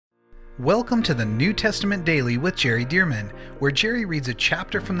Welcome to the New Testament Daily with Jerry Dearman, where Jerry reads a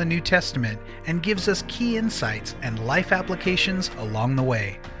chapter from the New Testament and gives us key insights and life applications along the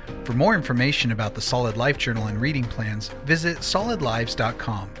way. For more information about the Solid Life Journal and reading plans, visit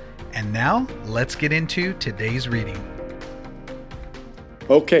solidlives.com. And now, let's get into today's reading.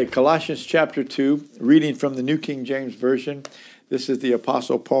 Okay, Colossians chapter 2, reading from the New King James Version. This is the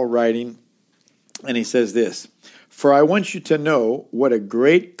Apostle Paul writing, and he says this: "For I want you to know what a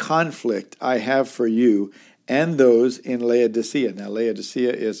great conflict I have for you and those in Laodicea." Now,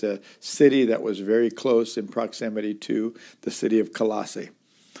 Laodicea is a city that was very close in proximity to the city of Colossae.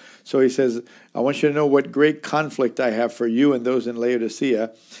 So he says, I want you to know what great conflict I have for you and those in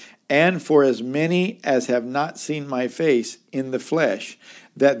Laodicea, and for as many as have not seen my face in the flesh,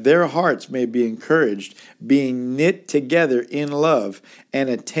 that their hearts may be encouraged, being knit together in love, and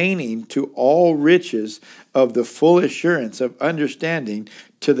attaining to all riches of the full assurance of understanding,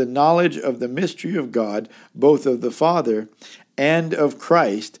 to the knowledge of the mystery of God, both of the Father and of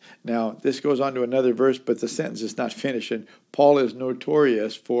Christ. Now, this goes on to another verse, but the sentence is not finished. And Paul is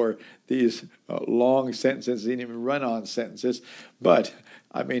notorious for these long sentences, and even run-on sentences. But,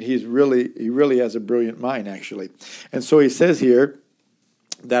 I mean, he really has a brilliant mind, actually. And so he says here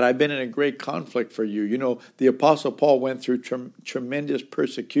that I've been in a great conflict for you. You know, the Apostle Paul went through tremendous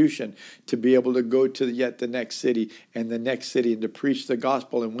persecution to be able to go to yet the next city and the next city and to preach the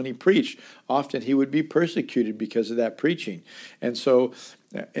gospel. And when he preached, often he would be persecuted because of that preaching. And so,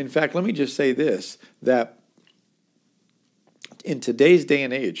 in fact, let me just say this, that in today's day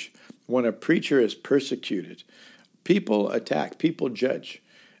and age, when a preacher is persecuted, people attack, people judge.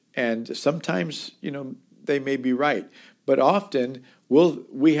 And sometimes, you know, they may be right. But often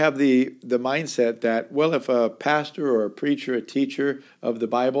we have the mindset that, well, if a pastor or a preacher, a teacher of the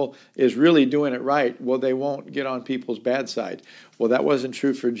Bible is really doing it right, well, they won't get on people's bad side. Well, that wasn't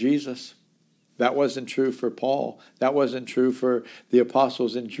true for Jesus. That wasn't true for Paul. That wasn't true for the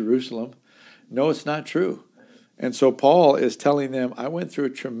apostles in Jerusalem. No, it's not true. And so Paul is telling them, I went through a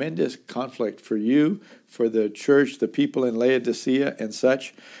tremendous conflict for you, for the church, the people in Laodicea and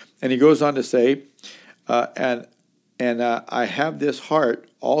such. And he goes on to say, And I have this heart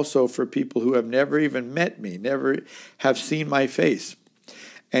also for people who have never even met me, never have seen my face.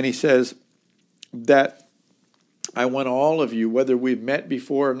 And he says that I want all of you, whether we've met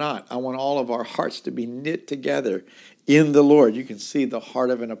before or not, I want all of our hearts to be knit together in the Lord. You can see the heart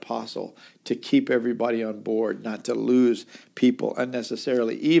of an apostle to keep everybody on board, not to lose people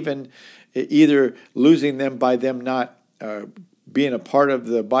unnecessarily, even either losing them by them not being a part of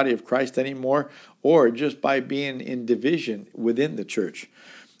the body of Christ anymore, or just by being in division within the church.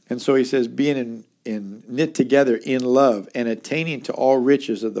 And so he says, being knit together in love and attaining to all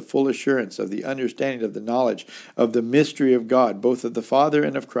riches of the full assurance of the understanding of the knowledge of the mystery of God, both of the Father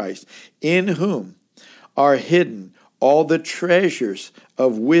and of Christ, in whom are hidden all the treasures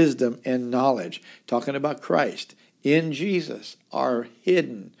of wisdom and knowledge. Talking about Christ. In Jesus are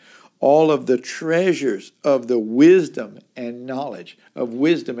hidden all of the treasures of the wisdom and knowledge, Let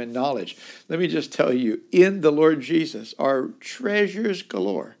me just tell you, in the Lord Jesus are treasures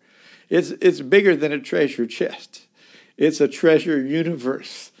galore. It's bigger than a treasure chest. It's a treasure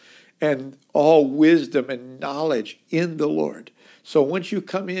universe, and all wisdom and knowledge in the Lord. So once you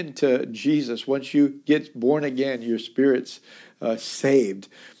come into Jesus, once you get born again, your spirit's saved,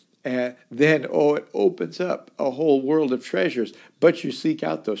 and then, it opens up a whole world of treasures, but you seek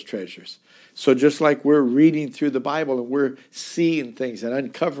out those treasures. So just like we're reading through the Bible and we're seeing things and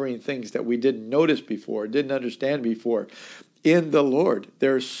uncovering things that we didn't notice before, didn't understand before, in the Lord,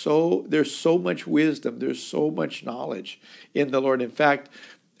 there's so much wisdom, there's so much knowledge in the Lord. In fact,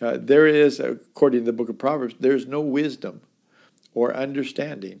 there is, according to the book of Proverbs, there's no wisdom or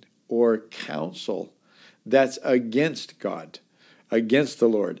understanding or counsel that's against God, against the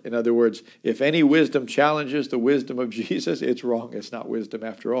Lord. In other words, if any wisdom challenges the wisdom of Jesus, it's wrong. It's not wisdom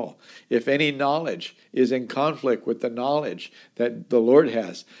after all. If any knowledge is in conflict with the knowledge that the Lord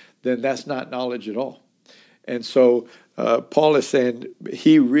has, then that's not knowledge at all. And so Paul is saying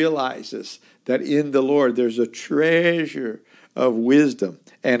he realizes that in the Lord there's a treasure of wisdom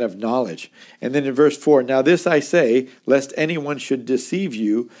and of knowledge. And then in verse 4, now this I say, lest anyone should deceive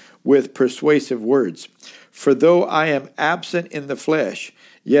you with persuasive words. For though I am absent in the flesh,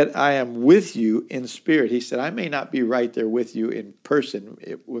 yet I am with you in spirit. He said, I may not be right there with you in person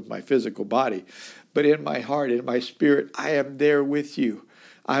with my physical body, but in my heart, in my spirit, I am there with you.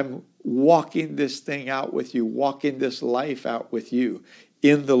 I'm walking this thing out with you, walking this life out with you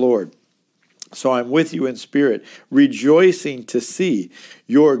in the Lord. So I'm with you in spirit, rejoicing to see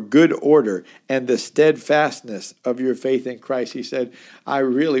your good order and the steadfastness of your faith in Christ. He said, I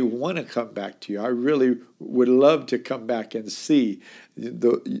really want to come back to you. I really would love to come back and see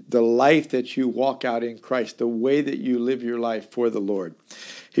the life that you walk out in Christ, the way that you live your life for the Lord.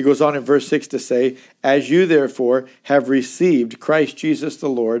 He goes on in verse 6 to say, as you therefore have received Christ Jesus the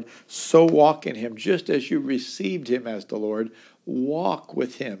Lord, so walk in him. Just as you received him as the Lord, walk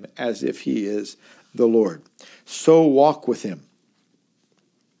with him as if he is the Lord. So walk with him.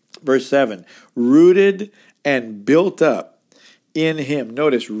 Verse 7, rooted and built up in him.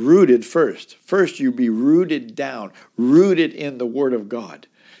 Notice, rooted first. First you be rooted down, rooted in the Word of God.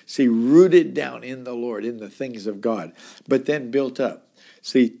 See, rooted down in the Lord, in the things of God, but then built up.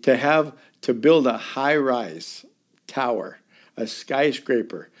 See, to build a high-rise tower, a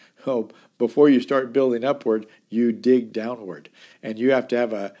skyscraper, before you start building upward, you dig downward. And you have to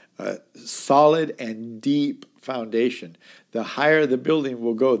have a solid and deep foundation. The higher the building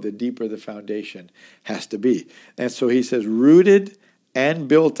will go, the deeper the foundation has to be. And so he says, rooted and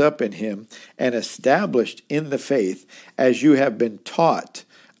built up in him and established in the faith as you have been taught,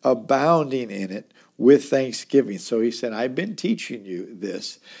 abounding in it with thanksgiving. So he said, I've been teaching you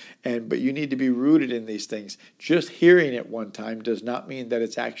this, but you need to be rooted in these things. Just hearing it one time does not mean that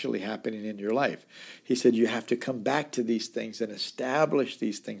it's actually happening in your life. He said you have to come back to these things and establish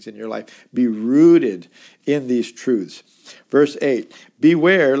these things in your life. Be rooted in these truths. Verse 8,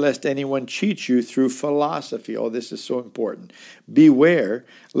 beware lest anyone cheat you through philosophy. Oh, this is so important. Beware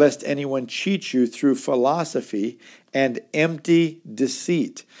lest anyone cheat you through philosophy and empty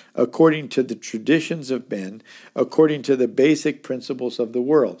deceit, according to the traditions of men, according to the basic principles of the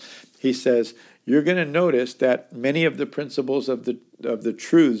world. He says, you're going to notice that many of the principles of the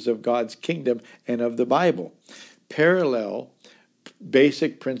truths of God's kingdom and of the Bible parallel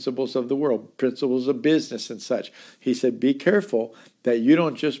basic principles of the world, principles of business and such. He said, be careful that you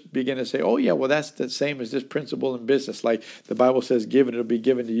don't just begin to say, oh yeah, well that's the same as this principle in business. Like the Bible says, give and it'll be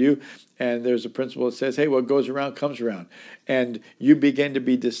given to you. And there's a principle that says, hey, what goes around comes around. And you begin to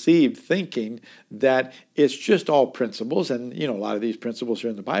be deceived thinking that it's just all principles. And, a lot of these principles are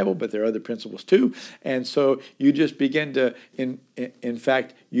in the Bible, but there are other principles too. And so you just begin to, in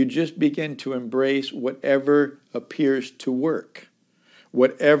fact, you just begin to embrace whatever appears to work.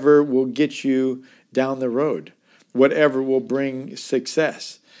 Whatever will get you down the road, whatever will bring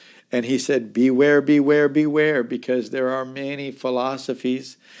success. And he said, beware, beware, beware, because there are many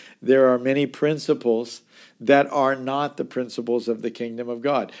philosophies, there are many principles that are not the principles of the kingdom of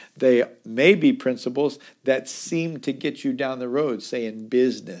God. They may be principles that seem to get you down the road, say in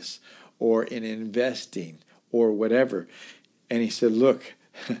business or in investing or whatever. And he said, look,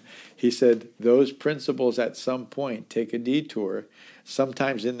 he said, those principles at some point take a detour,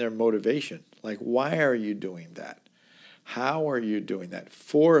 sometimes in their motivation. Like, why are you doing that? How are you doing that?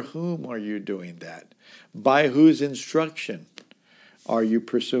 For whom are you doing that? By whose instruction are you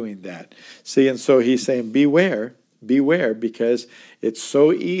pursuing that? See, and so he's saying, beware, because it's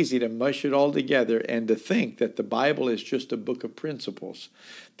so easy to mush it all together and to think that the Bible is just a book of principles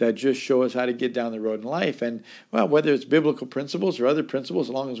that just show us how to get down the road in life. And, well, whether it's biblical principles or other principles,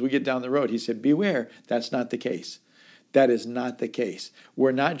 as long as we get down the road, he said, beware, that's not the case. That is not the case.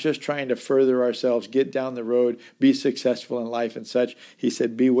 We're not just trying to further ourselves, get down the road, be successful in life and such. He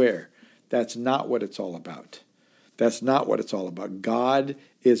said, beware. That's not what it's all about. That's not what it's all about. God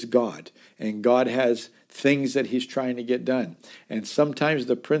is God, and God has things that he's trying to get done. And sometimes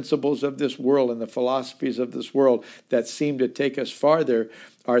the principles of this world and the philosophies of this world that seem to take us farther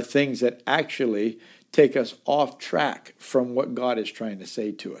are things that actually take us off track from what God is trying to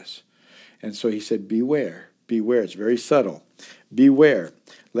say to us. And so he said, beware. Beware. It's very subtle. Beware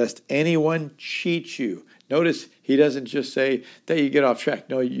lest anyone cheat you. Notice he doesn't just say that you get off track.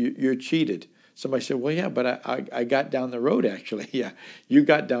 No, you're cheated. Somebody said, well, yeah, but I got down the road, actually. Yeah, you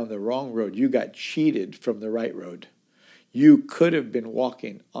got down the wrong road. You got cheated from the right road. You could have been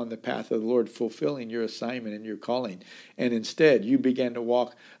walking on the path of the Lord, fulfilling your assignment and your calling. And instead, you began to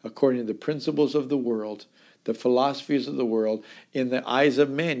walk according to the principles of the world, the philosophies of the world. In the eyes of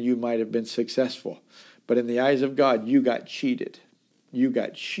men, you might have been successful. But in the eyes of God, you got cheated. You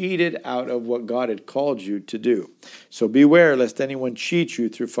got cheated out of what God had called you to do. So beware lest anyone cheat you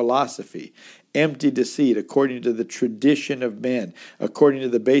through philosophy, empty deceit, according to the tradition of men, according to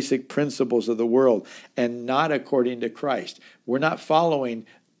the basic principles of the world, and not according to Christ. We're not following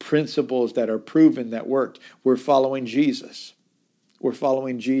principles that are proven that worked. We're following Jesus. We're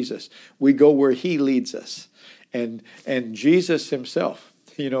following Jesus. We go where he leads us. And Jesus himself,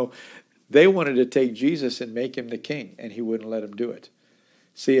 they wanted to take Jesus and make him the king, and he wouldn't let them do it.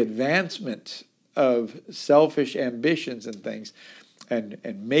 See, advancement of selfish ambitions and things, and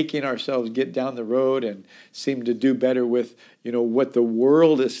making ourselves get down the road and seem to do better with, what the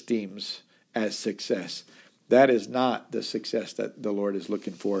world esteems as success. That is not the success that the Lord is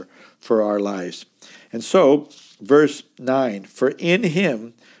looking for our lives. And so, verse 9, for in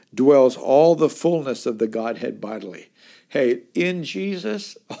him dwells all the fullness of the Godhead bodily. Hey, in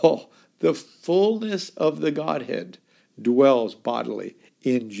Jesus, the fullness of the Godhead dwells bodily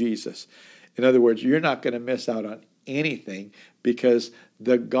in Jesus. In other words, you're not going to miss out on anything because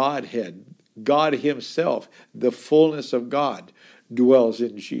the Godhead, God himself, the fullness of God, dwells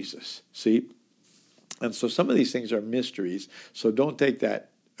in Jesus. See? And so some of these things are mysteries, so don't take that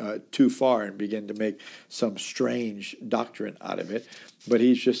too far and begin to make some strange doctrine out of it. But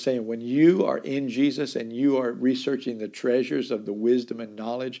he's just saying, when you are in Jesus and you are researching the treasures of the wisdom and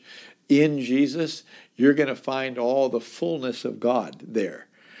knowledge in Jesus, you're going to find all the fullness of God there.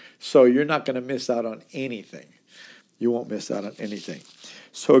 So you're not going to miss out on anything. You won't miss out on anything.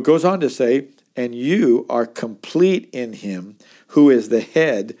 So it goes on to say, and you are complete in him who is the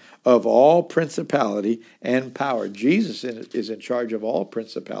head of all principality and power. Jesus is in charge of all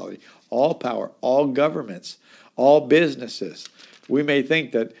principality, all power, all governments, all businesses. We may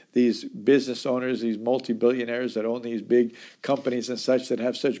think that these business owners, these multi-billionaires that own these big companies and such that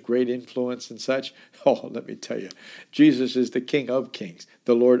have such great influence and such, let me tell you, Jesus is the King of kings,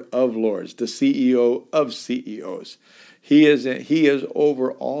 the Lord of lords, the CEO of CEOs. He is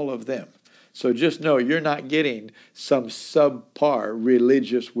over all of them. So just know you're not getting some subpar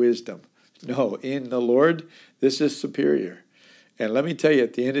religious wisdom. No, in the Lord, this is superior. And let me tell you,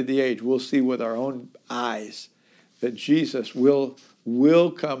 at the end of the age, we'll see with our own eyes that Jesus will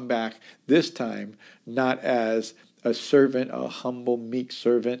come back, this time not as a servant, a humble, meek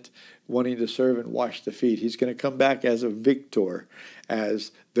servant, wanting to serve and wash the feet. He's going to come back as a victor,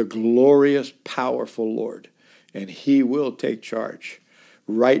 as the glorious, powerful Lord. And he will take charge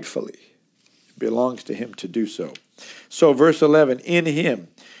rightfully. It belongs to him to do so. So verse 11, in him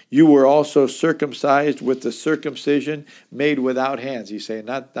you were also circumcised with the circumcision made without hands. He's saying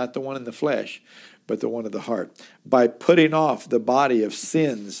not the one in the flesh, but the one of the heart, by putting off the body of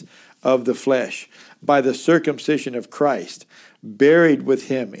sins of the flesh, by the circumcision of Christ, buried with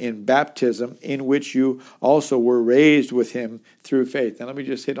him in baptism, in which you also were raised with him through faith. Now let me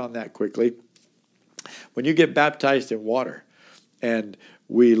just hit on that quickly. When you get baptized in water, and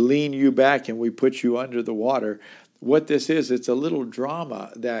we lean you back and we put you under the water, what this is, it's a little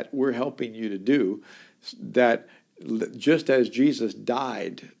drama that we're helping you to do, that just as Jesus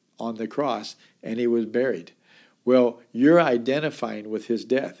died on the cross and he was buried, well, you're identifying with his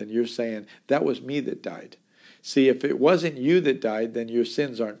death and you're saying, that was me that died. See, if it wasn't you that died, then your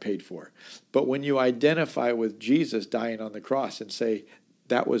sins aren't paid for. But when you identify with Jesus dying on the cross and say,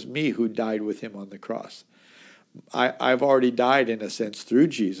 that was me who died with him on the cross, I've already died, in a sense, through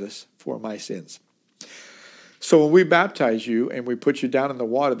Jesus for my sins. So when we baptize you and we put you down in the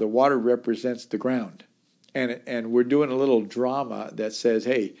water represents the ground. And we're doing a little drama that says,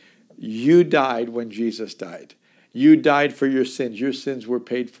 hey, you died when Jesus died. You died for your sins. Your sins were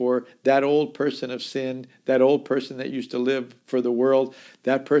paid for. That old person of sin, that old person that used to live for the world,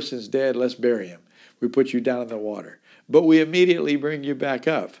 that person's dead. Let's bury him. We put you down in the water. But we immediately bring you back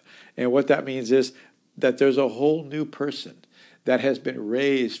up. And what that means is that there's a whole new person that has been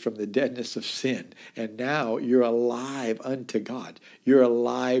raised from the deadness of sin. And now you're alive unto God. You're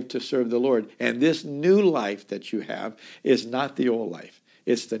alive to serve the Lord. And this new life that you have is not the old life.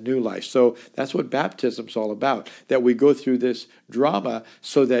 It's the new life. So that's what baptism's all about, that we go through this drama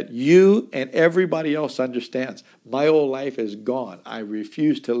so that you and everybody else understands, my old life is gone. I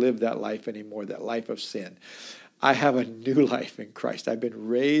refuse to live that life anymore, that life of sin. I have a new life in Christ. I've been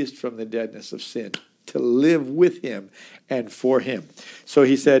raised from the deadness of sin to live with him and for him. So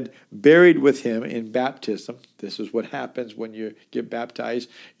he said, buried with him in baptism. This is what happens when you get baptized.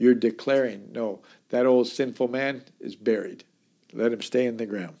 You're declaring, no, that old sinful man is buried. Let him stay in the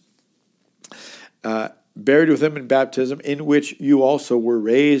ground. Buried with him in baptism, in which you also were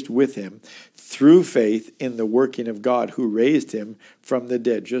raised with him through faith in the working of God who raised him from the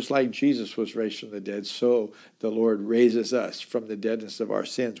dead. Just like Jesus was raised from the dead, so the Lord raises us from the deadness of our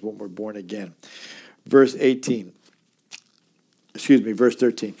sins when we're born again. Verse 13.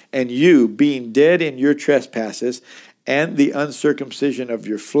 And you, being dead in your trespasses and the uncircumcision of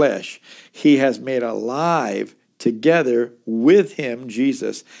your flesh, he has made alive together with him,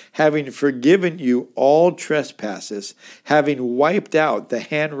 Jesus, having forgiven you all trespasses, having wiped out the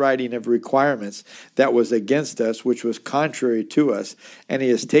handwriting of requirements that was against us, which was contrary to us, and he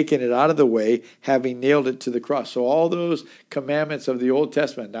has taken it out of the way, having nailed it to the cross. So all those commandments of the Old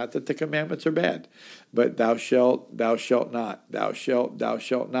Testament, not that the commandments are bad, but thou shalt not, thou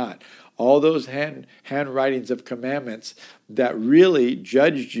shalt not. All those handwritings of commandments that really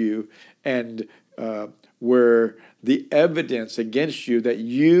judged you and were the evidence against you that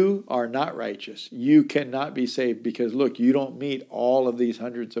you are not righteous. You cannot be saved because, look, you don't meet all of these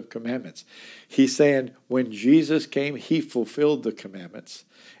hundreds of commandments. He's saying when Jesus came, he fulfilled the commandments.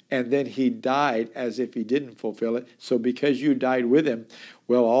 And then he died as if he didn't fulfill it. So because you died with him,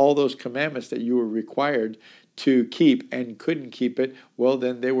 well, all those commandments that you were required to keep and couldn't keep it, well,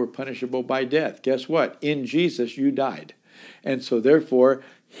 then they were punishable by death. Guess what? In Jesus, you died. And so therefore,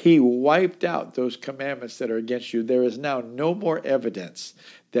 he wiped out those commandments that are against you. There is now no more evidence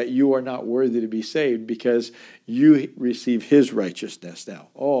that you are not worthy to be saved because you receive his righteousness now.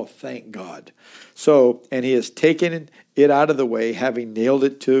 Oh, thank God. So, and he has taken it out of the way, having nailed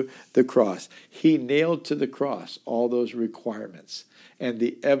it to the cross. He nailed to the cross all those requirements, and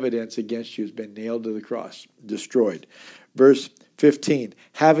the evidence against you has been nailed to the cross, destroyed. Verse 15,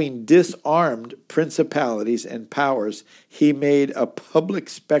 having disarmed principalities and powers, he made a public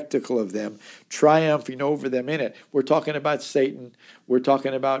spectacle of them, triumphing over them in it. We're talking about Satan. We're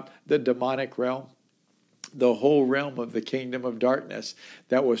talking about the demonic realm, the whole realm of the kingdom of darkness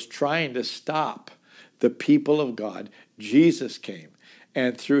that was trying to stop the people of God. Jesus came,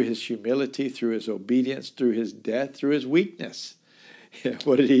 and through his humility, through his obedience, through his death, through his weakness,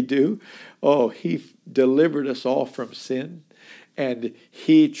 what did he do? Oh, he delivered us all from sin. And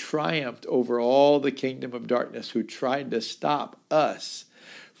he triumphed over all the kingdom of darkness who tried to stop us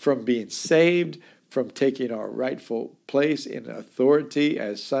from being saved, from taking our rightful place in authority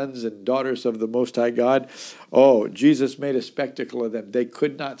as sons and daughters of the Most High God. Oh, Jesus made a spectacle of them. They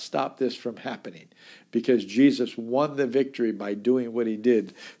could not stop this from happening because Jesus won the victory by doing what he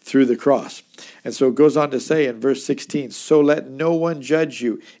did through the cross. And so it goes on to say in verse 16, so let no one judge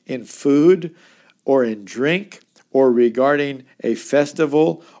you in food or in drink, or regarding a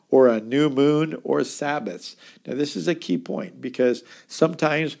festival or a new moon or Sabbaths. Now, this is a key point because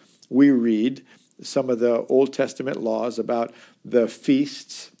sometimes we read some of the Old Testament laws about the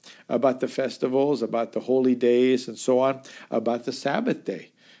feasts, about the festivals, about the holy days, and so on, about the Sabbath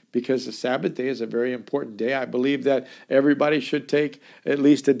day. Because the Sabbath day is a very important day. I believe that everybody should take at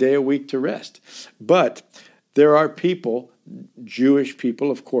least a day a week to rest. But there are people, Jewish people,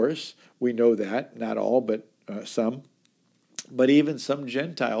 of course, we know that, not all, but some, but even some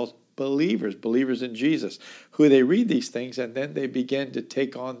Gentiles, believers in Jesus, who they read these things and then they begin to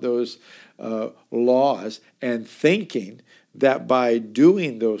take on those laws and thinking that by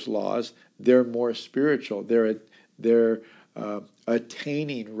doing those laws, they're more spiritual. They're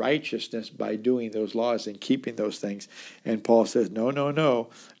attaining righteousness by doing those laws and keeping those things. And Paul says, no,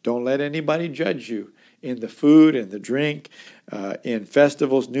 don't let anybody judge you in the food and the drink, in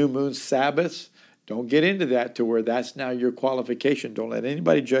festivals, new moons, Sabbaths. Don't get into that to where that's now your qualification. Don't let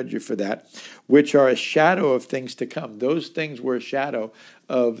anybody judge you for that, which are a shadow of things to come. Those things were a shadow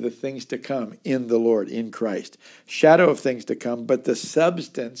of the things to come in the Lord, in Christ. Shadow of things to come, but the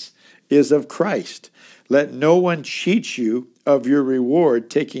substance is of Christ. Let no one cheat you of your reward,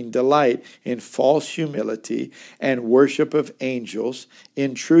 taking delight in false humility and worship of angels,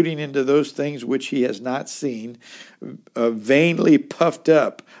 intruding into those things which he has not seen, vainly puffed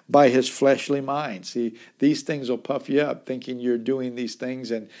up by his fleshly mind. See, these things will puff you up, thinking you're doing these things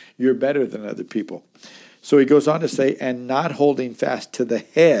and you're better than other people. So he goes on to say, and not holding fast to the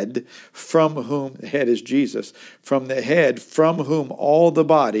head, from whom, the head is Jesus, from the head, from whom all the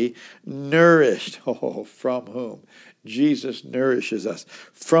body nourished, from whom Jesus nourishes us,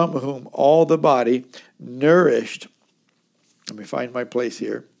 from whom all the body nourished, let me find my place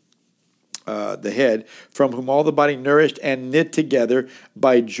here, the head, from whom all the body nourished and knit together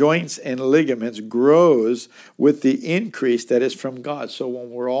by joints and ligaments, grows with the increase that is from God. So when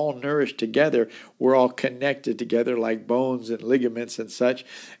we're all nourished together, we're all connected together like bones and ligaments and such,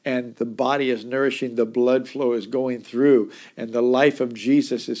 and the body is nourishing, the blood flow is going through, and the life of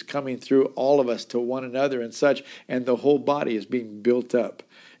Jesus is coming through all of us to one another and such, and the whole body is being built up.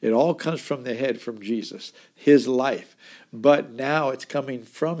 It all comes from the head, from Jesus, his life. But now it's coming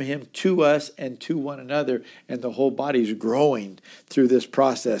from him to us and to one another, and the whole body's growing through this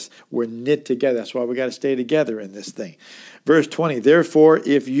process. We're knit together. That's why we got to stay together in this thing. Verse 20, therefore,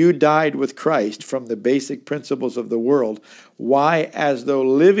 if you died with Christ from the basic principles of the world, why, as though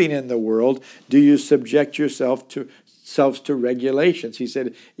living in the world, do you subject yourselves to regulations? He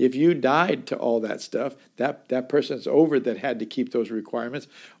said, if you died to all that stuff, that person's over that had to keep those requirements.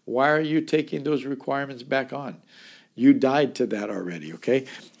 Why are you taking those requirements back on? You died to that already, okay?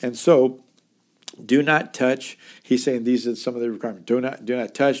 And so, do not touch. He's saying these are some of the requirements. Do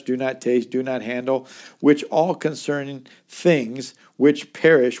not touch, do not taste, do not handle, which all concerning things which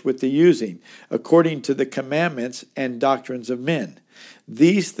perish with the using, according to the commandments and doctrines of men.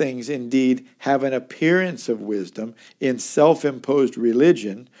 These things indeed have an appearance of wisdom in self-imposed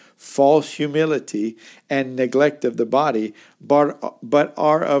religion, false humility, and neglect of the body, but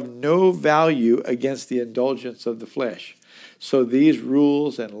are of no value against the indulgence of the flesh. So these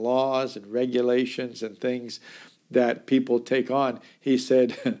rules and laws and regulations and things that people take on, he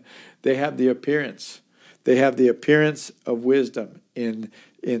said, they have the appearance. They have the appearance of wisdom in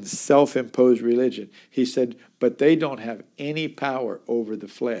self-imposed religion. He said, but they don't have any power over the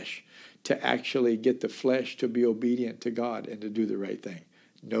flesh to actually get the flesh to be obedient to God and to do the right thing.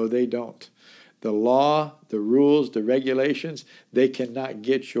 No, they don't. The law, the rules, the regulations, they cannot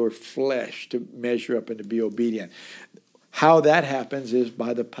get your flesh to measure up and to be obedient. How that happens is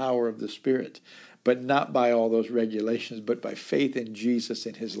by the power of the Spirit, but not by all those regulations, but by faith in Jesus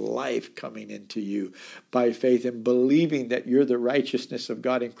and his life coming into you, by faith in believing that you're the righteousness of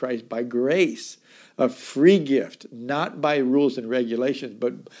God in Christ by grace, a free gift, not by rules and regulations,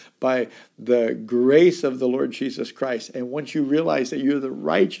 but by the grace of the Lord Jesus Christ. And once you realize that you're the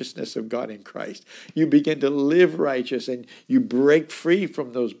righteousness of God in Christ, you begin to live righteous and you break free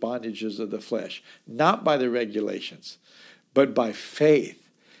from those bondages of the flesh, not by the regulations, but by faith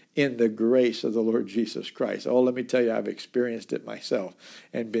in the grace of the Lord Jesus Christ. Oh, let me tell you, I've experienced it myself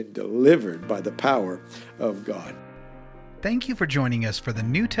and been delivered by the power of God. Thank you for joining us for the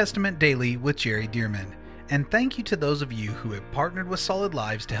New Testament Daily with Jerry Dearman. And thank you to those of you who have partnered with Solid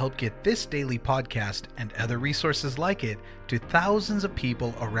Lives to help get this daily podcast and other resources like it to thousands of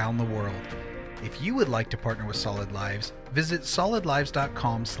people around the world. If you would like to partner with Solid Lives, visit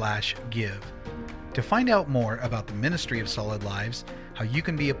solidlives.com/give. To find out more about the ministry of Solid Lives, how you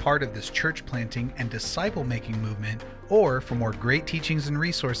can be a part of this church planting and disciple-making movement, or for more great teachings and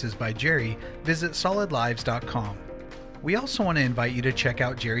resources by Jerry, visit solidlives.com. We also want to invite you to check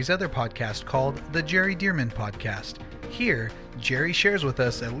out Jerry's other podcast called The Jerry Dearman Podcast. Here, Jerry shares with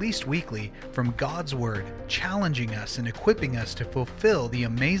us at least weekly from God's Word, challenging us and equipping us to fulfill the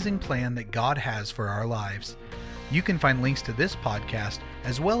amazing plan that God has for our lives. You can find links to this podcast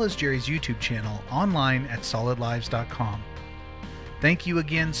as well as Jerry's YouTube channel online at solidlives.com. Thank you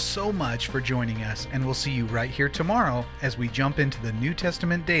again so much for joining us, and we'll see you right here tomorrow as we jump into the New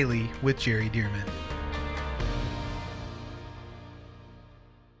Testament Daily with Jerry Dearman.